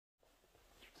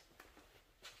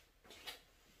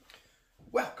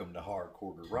Welcome to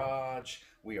Hardcore Garage.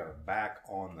 We are back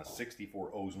on the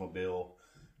 64 Oldsmobile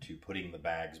to putting the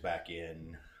bags back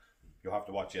in. You'll have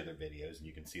to watch the other videos and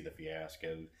you can see the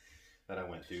fiasco that I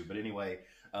went through. But anyway,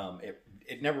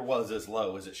 it never was as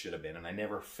low as it should have been, and I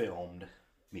never filmed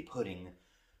me putting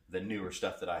the newer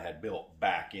stuff that I had built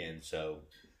back in. So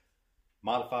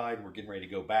modified, we're getting ready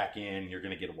to go back in. You're going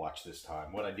to get a watch this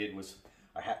time. What I did was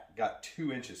I got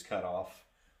 2 inches cut off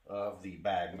of the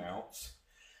bag mounts.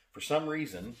 For some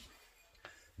reason,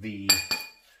 the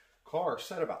car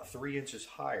set about 3 inches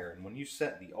higher, and when you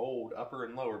set the old upper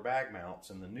and lower bag mounts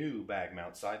and the new bag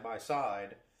mount side by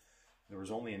side, there was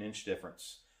only an inch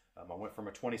difference. I went from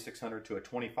a 2600 to a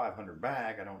 2500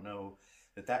 bag. I don't know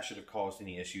that that should have caused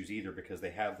any issues either, because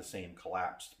they have the same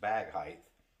collapsed bag height.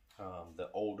 The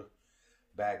old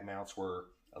bag mounts were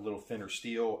a little thinner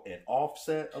steel and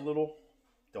offset a little.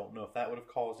 Don't know if that would have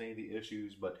caused any of the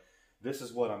issues, but this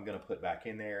is what I'm going to put back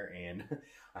in there, and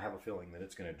I have a feeling that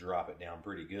it's going to drop it down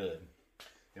pretty good.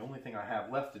 The only thing I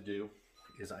have left to do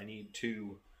is I need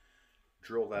to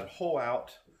drill that hole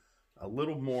out a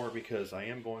little more, because I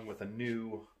am going with a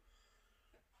new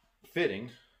fitting,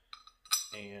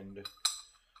 and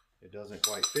it doesn't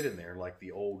quite fit in there like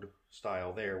the old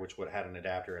style there, which would have had an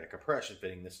adapter and a compression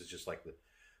fitting. This is just like the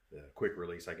quick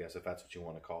release, I guess, if that's what you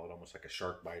want to call it, almost like a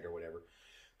shark bite or whatever.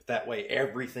 That way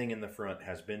everything in the front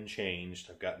has been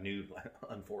changed. I've got new,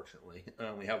 unfortunately, I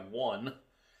only have one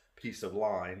piece of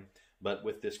line, but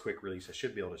with this quick release I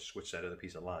should be able to switch that other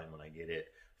piece of line when I get it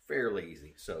fairly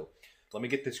easy. So let me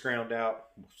get this ground out.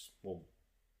 We'll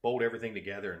bolt everything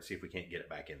together and see if we can't get it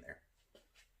back in there.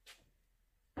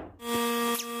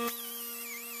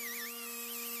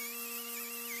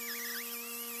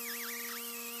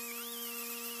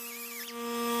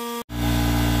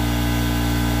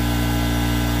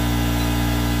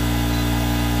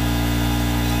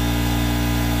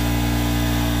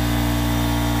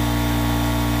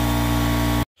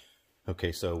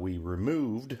 Okay, so we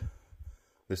removed,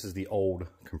 this is the old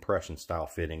compression style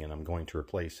fitting, and I'm going to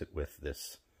replace it with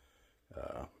this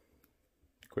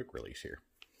quick release here.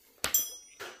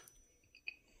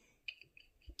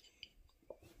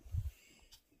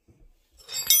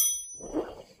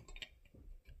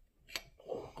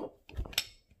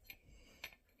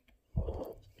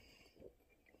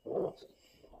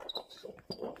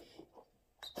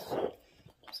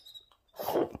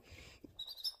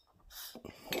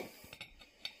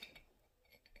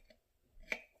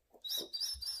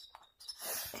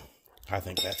 I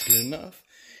think that's good enough.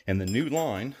 And the new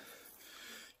line,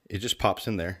 it just pops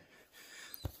in there.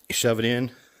 You shove it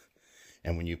in,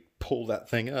 and when you pull that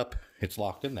thing up, it's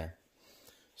locked in there.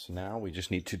 So now we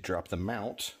just need to drop the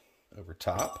mount over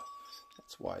top.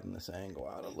 Let's widen this angle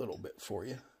out a little bit for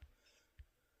you.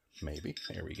 Maybe.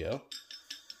 There we go.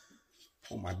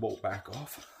 Pull my bolt back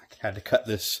off. I had to cut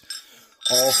this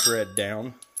all thread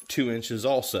down 2 inches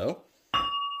also.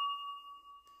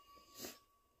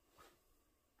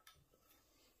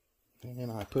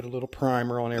 And I put a little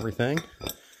primer on everything.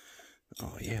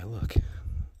 Oh yeah, look.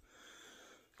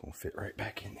 Gonna fit right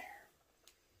back in there.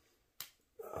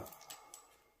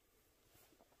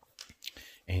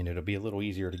 And it'll be a little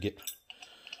easier to get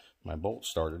my bolt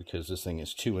started, because this thing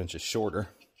is 2 inches shorter.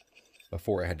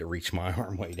 Before I had to reach my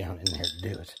arm way down in there to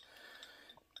do it.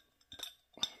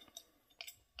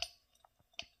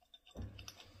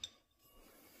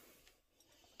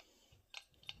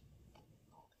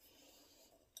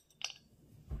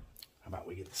 About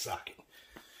we get the socket.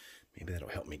 Maybe that'll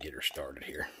help me get her started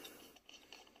here.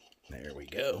 There we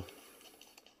go.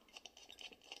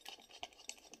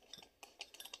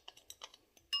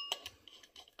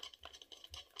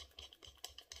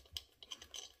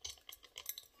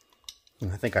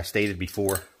 And I think I stated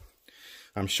before,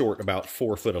 I'm short about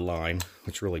 4 foot of line,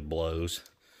 which really blows.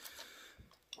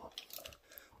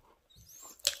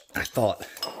 I thought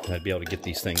I'd be able to get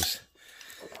these things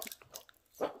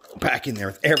back in there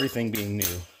with everything being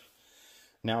new.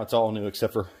 Now it's all new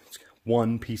except for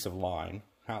one piece of line.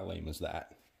 How lame is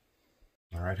that?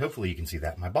 Alright, hopefully you can see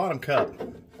that. My bottom cup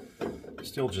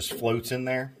still just floats in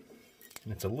there,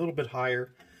 and it's a little bit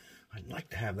higher. I'd like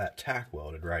to have that tack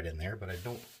welded right in there, but I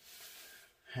don't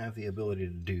have the ability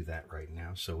to do that right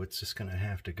now, so it's just going to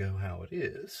have to go how it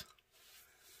is.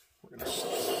 We're gonna,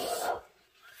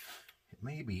 it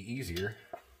may be easier.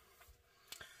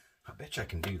 I bet you I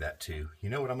can do that too. You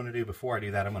know what I'm going to do before I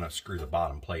do that? I'm going to screw the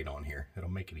bottom plate on here. It'll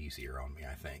make it easier on me,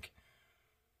 I think.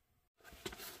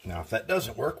 Now, if that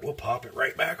doesn't work, we'll pop it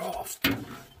right back off.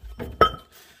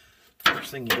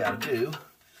 First thing you got to do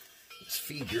is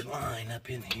feed your line up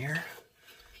in here.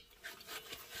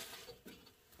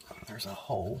 There's a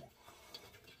hole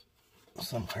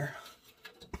somewhere.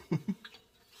 Let's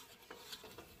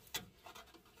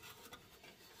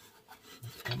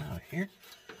come out of here.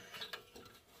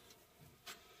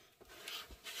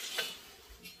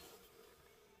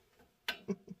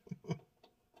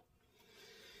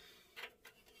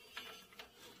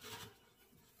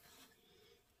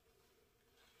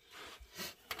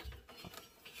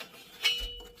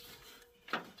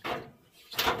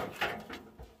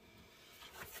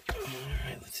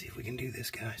 Alright, let's see if we can do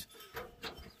this, guys.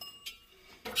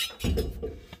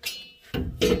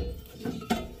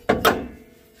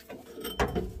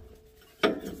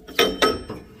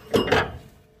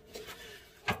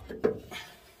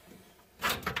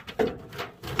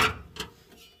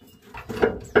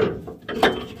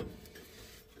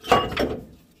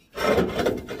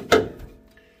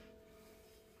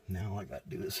 Now all I got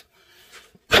to do is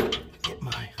get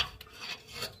my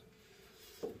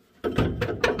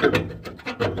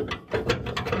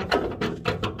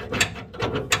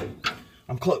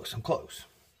I'm close.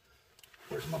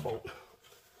 Where's my bolt?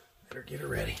 Better get her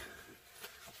ready.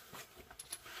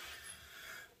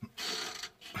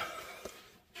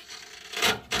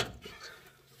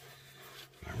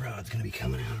 My rod's gonna be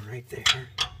coming out right there.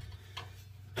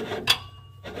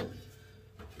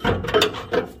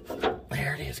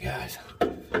 There it is, guys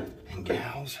and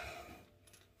gals.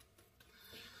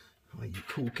 All you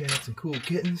cool cats and cool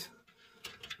kittens.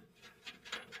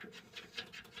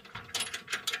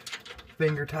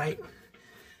 Finger tight.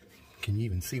 Can you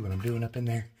even see what I'm doing up in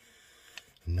there?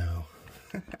 No.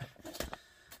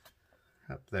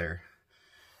 Up there.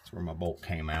 That's where my bolt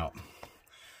came out.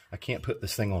 I can't put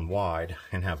this thing on wide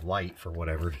and have light for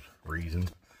whatever reason.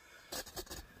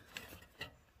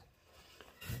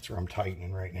 That's where I'm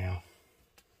tightening right now.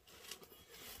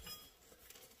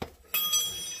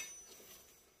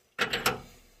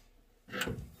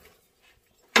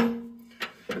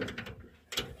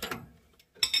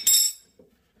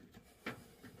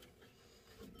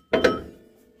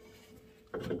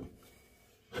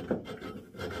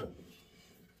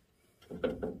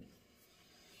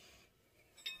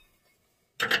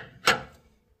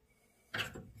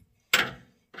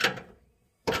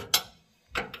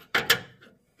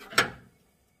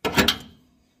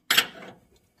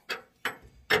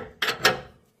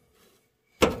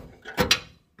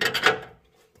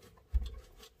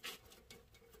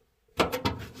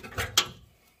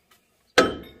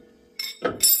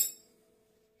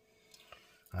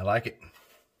 I like it.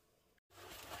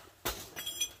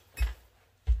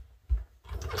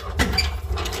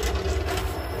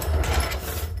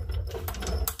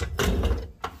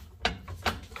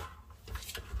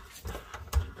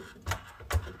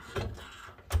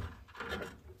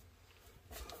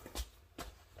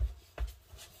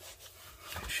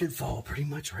 It should fall pretty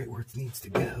much right where it needs to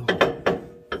go.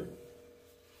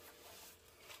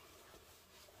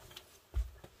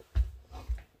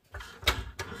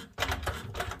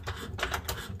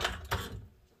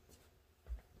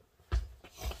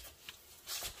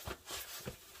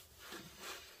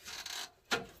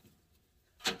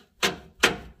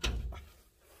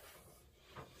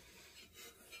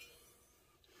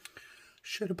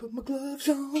 Should have put my gloves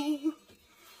on.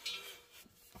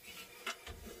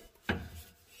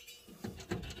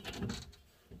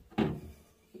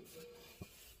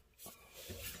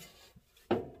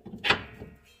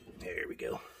 There we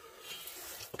go.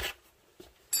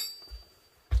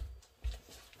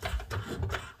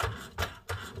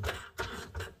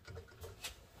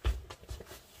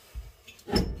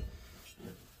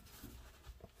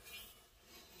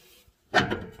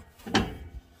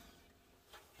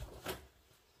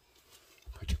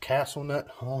 Castle nut.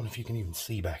 I don't know if you can even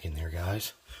see back in there,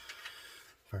 guys.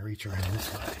 If I reach around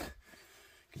this way,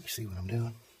 can you see what I'm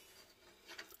doing?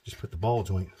 Just put the ball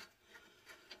joint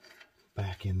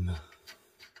back in the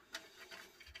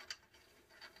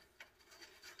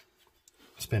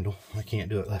spindle. I can't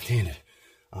do it left-handed,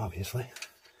 obviously.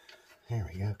 There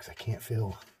we go, because I can't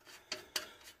feel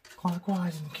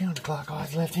clockwise and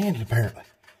counterclockwise left-handed, apparently.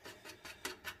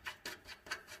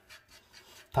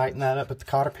 Tighten that up with the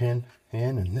cotter pin.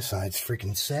 And this side's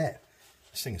freaking set.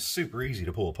 This thing is super easy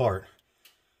to pull apart.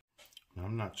 Now,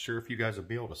 I'm not sure if you guys will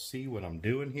be able to see what I'm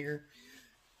doing here,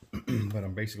 but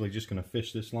I'm basically just going to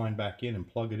fish this line back in and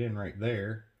plug it in right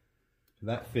there to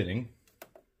that fitting.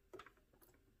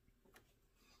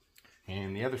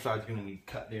 And the other side's going to need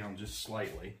cut down just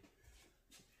slightly,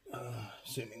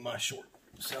 assuming my short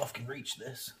self can reach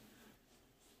this.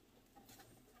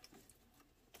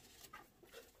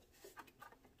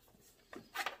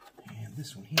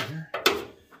 This one here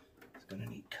is going to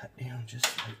need cut down just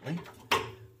slightly.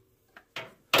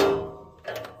 Down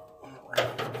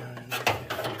in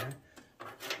there.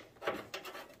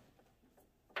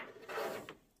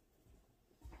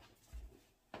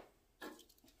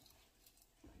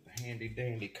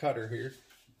 dandy cutter here.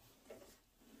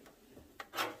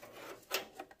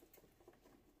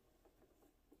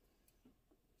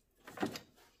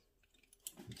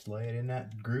 Just lay it in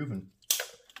that groove and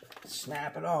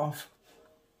snap it off.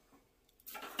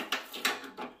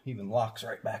 Even locks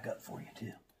right back up for you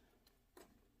too.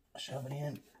 Shove it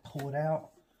in, pull it out.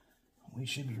 We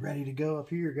should be ready to go up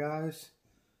here, guys.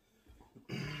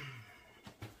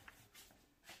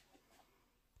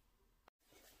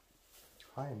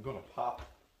 I am going to pop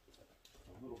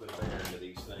a little bit of air into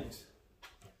these things.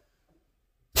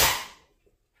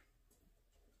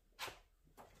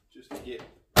 Just to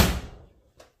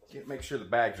make sure the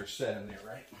bags are set in there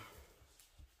right.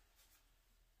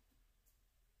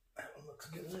 That one looks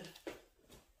good.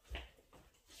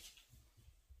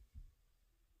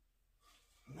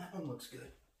 And that one looks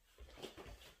good.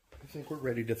 I think we're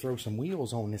ready to throw some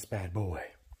wheels on this bad boy.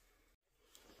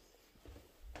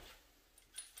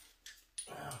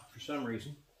 For some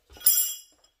reason,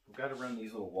 I've got to run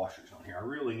these little washers on here. I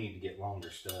really need to get longer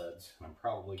studs. And I'm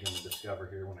probably going to discover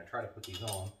here when I try to put these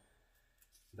on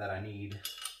that I need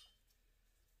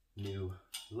new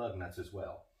lug nuts as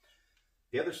well.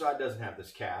 The other side doesn't have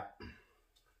this cap,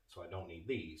 so I don't need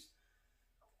these.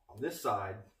 On this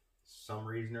side, some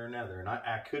reason or another, and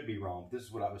I could be wrong, this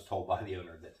is what I was told by the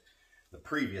owner, that the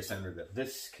previous owner, that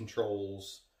this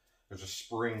controls, there's a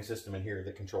spring system in here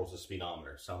that controls the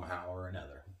speedometer somehow or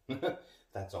another.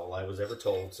 That's all I was ever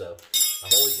told, so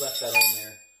I've always left that on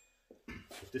there.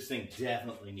 But this thing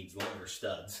definitely needs longer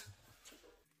studs.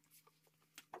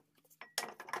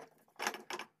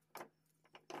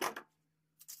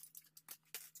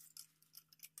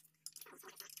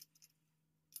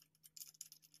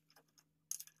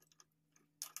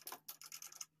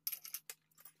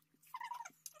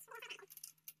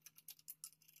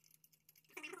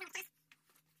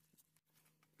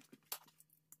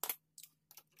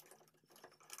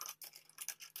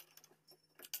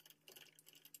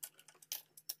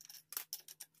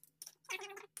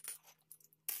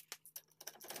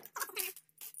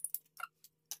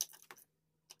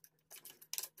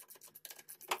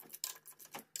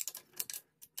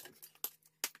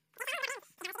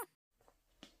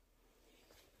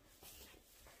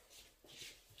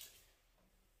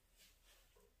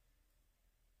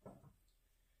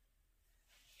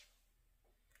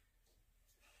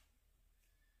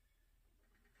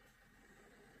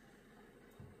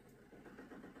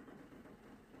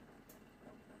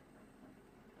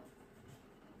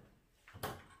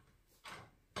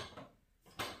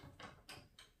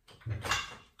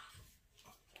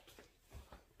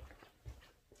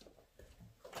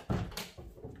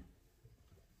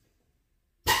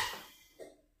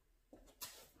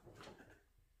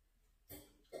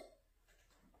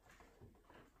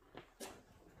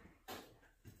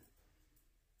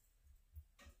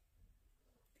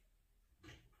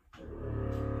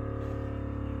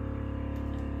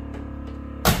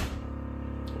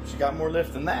 She got more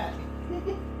lift than that.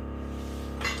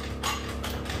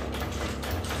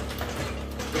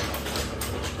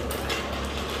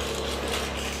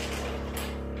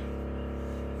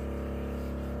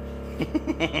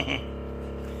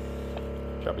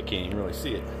 Probably can't even really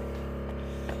see it.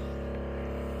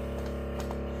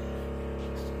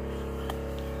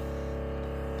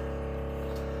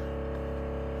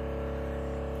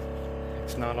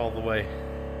 It's not all the way.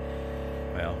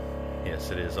 Well,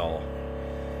 yes, it is all.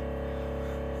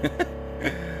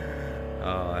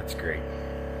 Oh, that's great.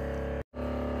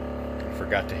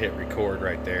 Forgot to hit record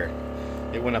right there.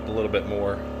 It went up a little bit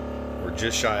more. We're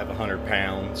just shy of 100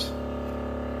 pounds.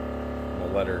 We'll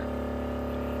let her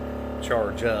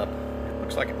charge up. It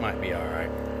looks like it might be alright.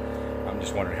 I'm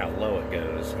just wondering how low it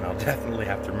goes, and I'll definitely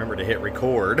have to remember to hit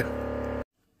record.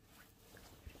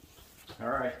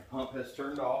 Alright, the pump has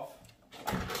turned off.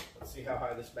 Let's see how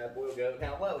high this bad boy will go and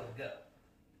how low it'll go.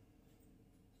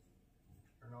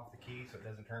 Turn off the key so it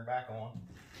doesn't turn back on.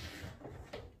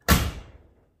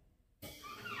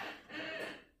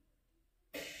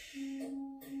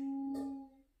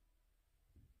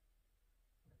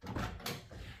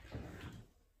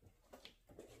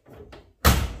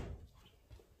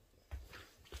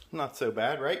 Not so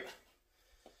bad, right?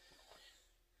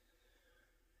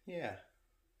 Yeah.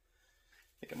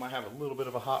 I think I might have a little bit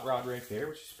of a hot rod right there,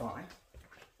 which is fine.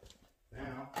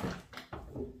 Now,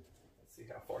 let's see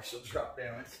how far she'll drop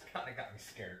down. It's kind of got me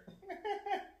scared.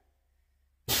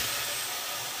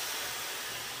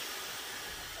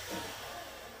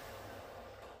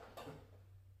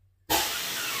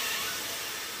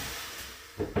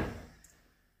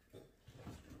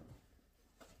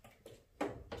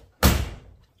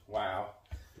 Wow,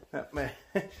 that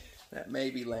may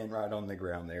be laying right on the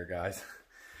ground there, guys.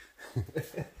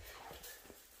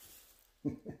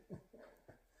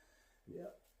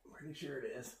 Yep, pretty sure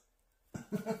it is.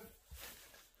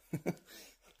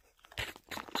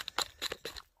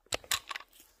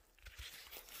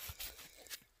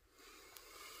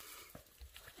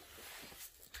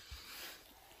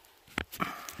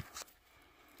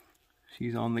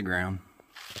 She's on the ground.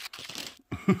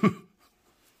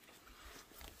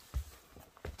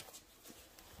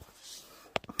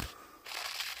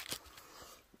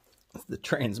 The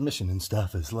transmission and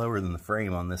stuff is lower than the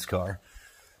frame on this car,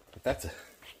 but that's a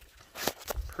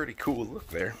pretty cool look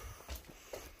there.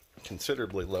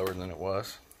 Considerably lower than it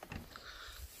was.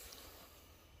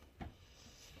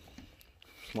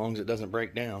 As long as it doesn't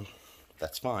break down,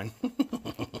 that's fine.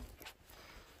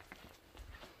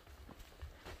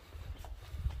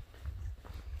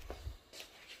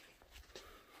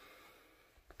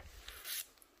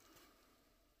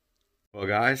 Well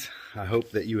guys, I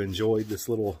hope that you enjoyed this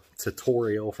little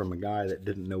tutorial from a guy that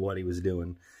didn't know what he was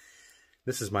doing.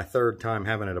 This is my third time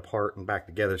having it apart and back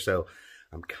together, so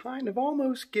I'm kind of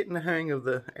almost getting the hang of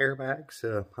the airbags.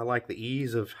 I like the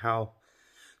ease of how,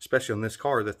 especially on this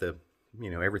car, that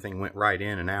everything went right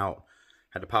in and out.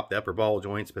 Had to pop the upper ball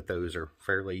joints, but those are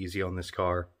fairly easy on this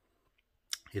car.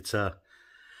 It's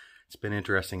been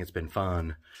interesting. It's been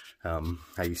fun.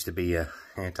 I used to be a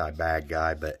anti-bag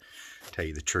guy, but to tell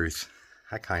you the truth,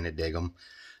 I kind of dig them.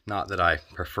 Not that I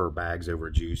prefer bags over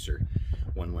juice or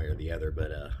one way or the other, but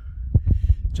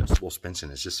adjustable suspension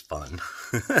is just fun.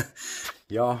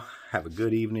 Y'all have a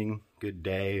good evening, good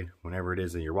day, whenever it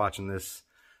is that you're watching this.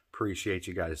 Appreciate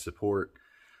you guys' support,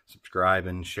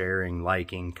 subscribing, sharing,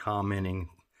 liking, commenting,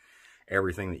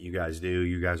 everything that you guys do.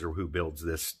 You guys are who builds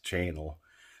this channel.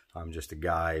 I'm just a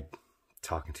guy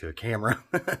talking to a camera.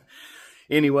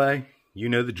 Anyway, you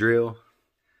know the drill.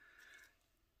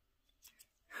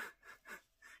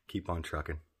 Keep on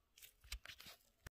trucking.